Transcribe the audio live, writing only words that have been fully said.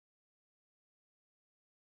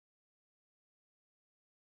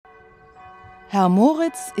Herr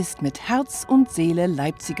Moritz ist mit Herz und Seele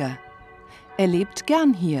Leipziger. Er lebt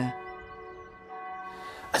gern hier.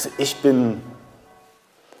 Also ich bin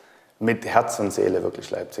mit Herz und Seele wirklich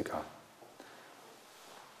Leipziger.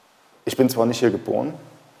 Ich bin zwar nicht hier geboren,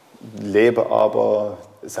 lebe aber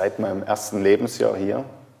seit meinem ersten Lebensjahr hier.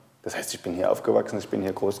 Das heißt, ich bin hier aufgewachsen, ich bin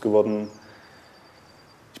hier groß geworden.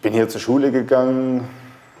 Ich bin hier zur Schule gegangen,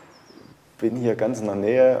 bin hier ganz in der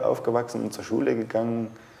Nähe aufgewachsen und zur Schule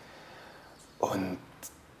gegangen. Und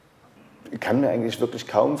ich kann mir eigentlich wirklich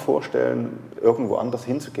kaum vorstellen, irgendwo anders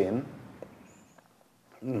hinzugehen.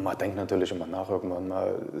 Man denkt natürlich immer nach, irgendwann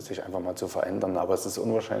mal sich einfach mal zu verändern, aber es ist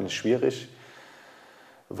unwahrscheinlich schwierig,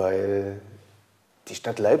 weil die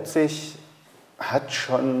Stadt Leipzig hat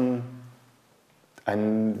schon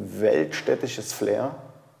ein weltstädtisches Flair,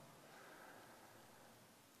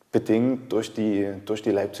 bedingt durch die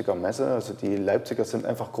Leipziger Messe. Also die Leipziger sind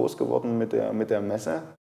einfach groß geworden mit der Messe.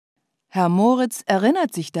 Herr Moritz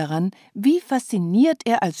erinnert sich daran, wie fasziniert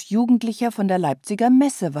er als Jugendlicher von der Leipziger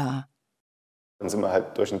Messe war. Dann sind wir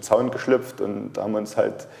halt durch den Zaun geschlüpft und haben uns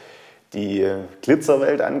halt die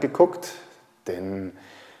Glitzerwelt angeguckt. Denn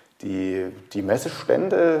die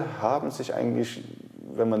Messestände haben sich eigentlich,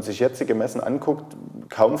 wenn man sich jetzige Messen anguckt,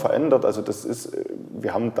 kaum verändert. Also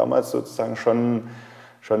wir haben damals sozusagen schon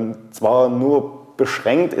zwar nur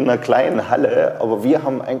beschränkt in einer kleinen Halle, aber wir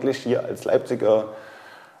haben eigentlich hier als Leipziger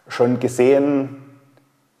schon gesehen,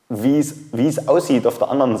 wie es aussieht auf der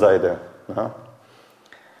anderen Seite. Ja.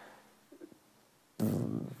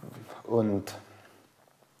 Und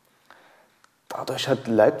dadurch hat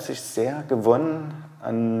Leipzig sehr gewonnen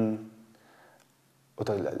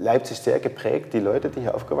Leipzig sehr geprägt, die Leute, die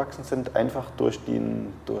hier aufgewachsen sind, einfach durch die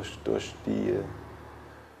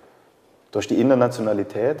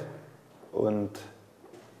Internationalität und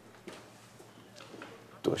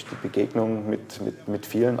durch die Begegnung mit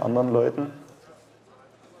vielen anderen Leuten.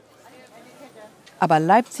 Aber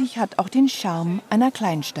Leipzig hat auch den Charme einer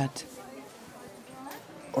Kleinstadt.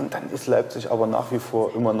 Und dann ist Leipzig aber nach wie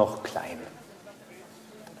vor immer noch klein.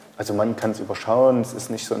 Also man kann es überschauen, es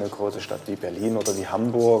ist nicht so eine große Stadt wie Berlin oder wie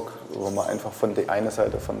Hamburg, wo man einfach von der einen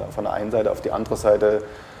Seite auf die andere Seite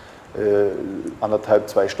 1,5,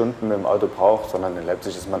 2 Stunden mit dem Auto braucht, sondern in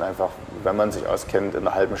Leipzig ist man einfach, wenn man sich auskennt, in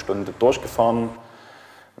einer halben Stunde durchgefahren.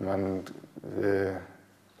 Man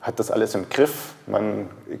hat das alles im Griff, man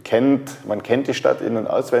kennt die Stadt in- und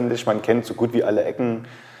auswendig, man kennt so gut wie alle Ecken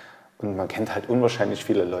und man kennt halt unwahrscheinlich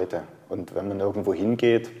viele Leute. Und wenn man irgendwo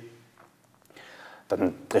hingeht,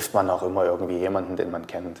 dann trifft man auch immer irgendwie jemanden, den man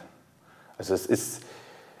kennt. Also es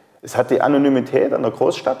hat die Anonymität einer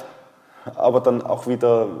Großstadt, aber dann auch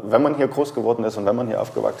wieder, wenn man hier groß geworden ist und wenn man hier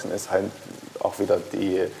aufgewachsen ist, halt auch wieder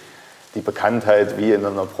die Bekanntheit wie in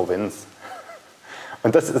einer Provinz.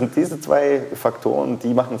 Und das sind diese zwei Faktoren,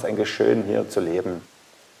 die machen es eigentlich schön, hier zu leben.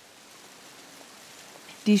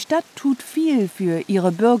 Die Stadt tut viel für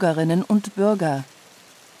ihre Bürgerinnen und Bürger.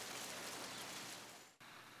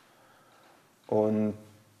 Und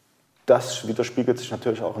das widerspiegelt sich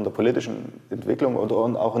natürlich auch in der politischen Entwicklung und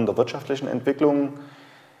auch in der wirtschaftlichen Entwicklung.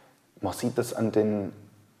 Man sieht das an den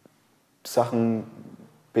Sachen,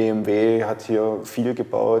 BMW hat hier viel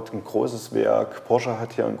gebaut, ein großes Werk, Porsche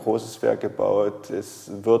hat hier ein großes Werk gebaut, es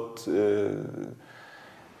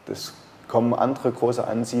kommen andere große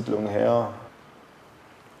Ansiedlungen her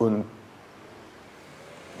und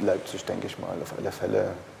Leipzig, denke ich mal, auf alle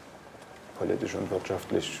Fälle politisch und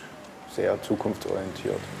wirtschaftlich sehr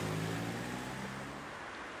zukunftsorientiert.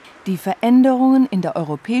 Die Veränderungen in der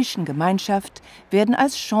europäischen Gemeinschaft werden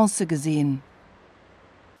als Chance gesehen.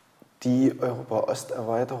 Die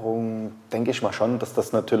Europa-Ost-Erweiterung, denke ich mal schon, dass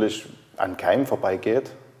das natürlich an keinem vorbeigeht,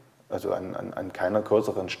 also an keiner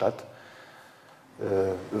größeren Stadt.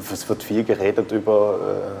 Es wird viel geredet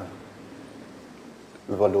über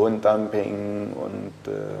Lohndumping und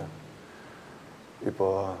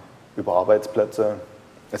über Arbeitsplätze.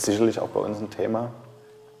 Das ist sicherlich auch bei uns ein Thema.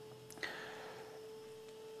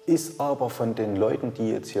 Ist aber von den Leuten, die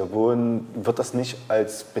jetzt hier wohnen, wird das nicht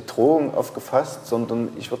als Bedrohung aufgefasst, sondern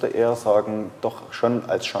ich würde eher sagen, doch schon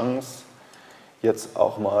als Chance, jetzt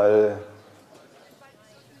auch mal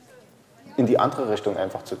in die andere Richtung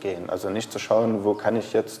einfach zu gehen. Also nicht zu schauen, wo kann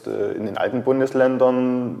ich jetzt in den alten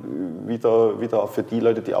Bundesländern wieder für die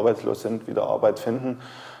Leute, die arbeitslos sind, wieder Arbeit finden,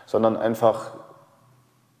 sondern einfach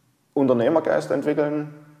Unternehmergeist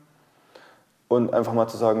entwickeln und einfach mal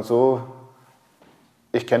zu sagen, so,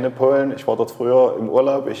 ich kenne Polen, ich war dort früher im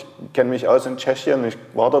Urlaub, ich kenne mich aus in Tschechien, ich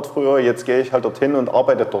war dort früher, jetzt gehe ich halt dorthin und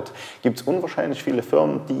arbeite dort. Gibt es unwahrscheinlich viele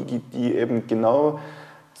Firmen, die eben genau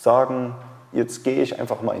sagen, jetzt gehe ich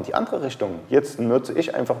einfach mal in die andere Richtung. Jetzt nutze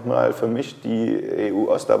ich einfach mal für mich die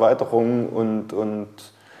EU-Osterweiterung und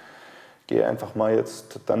gehe einfach mal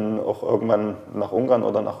jetzt dann auch irgendwann nach Ungarn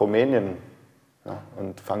oder nach Rumänien, ja,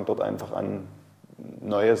 und fange dort einfach an,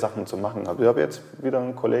 neue Sachen zu machen. Aber ich habe jetzt wieder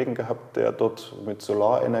einen Kollegen gehabt, der dort mit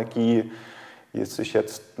Solarenergie sich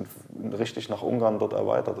jetzt richtig nach Ungarn dort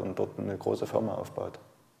erweitert und dort eine große Firma aufbaut.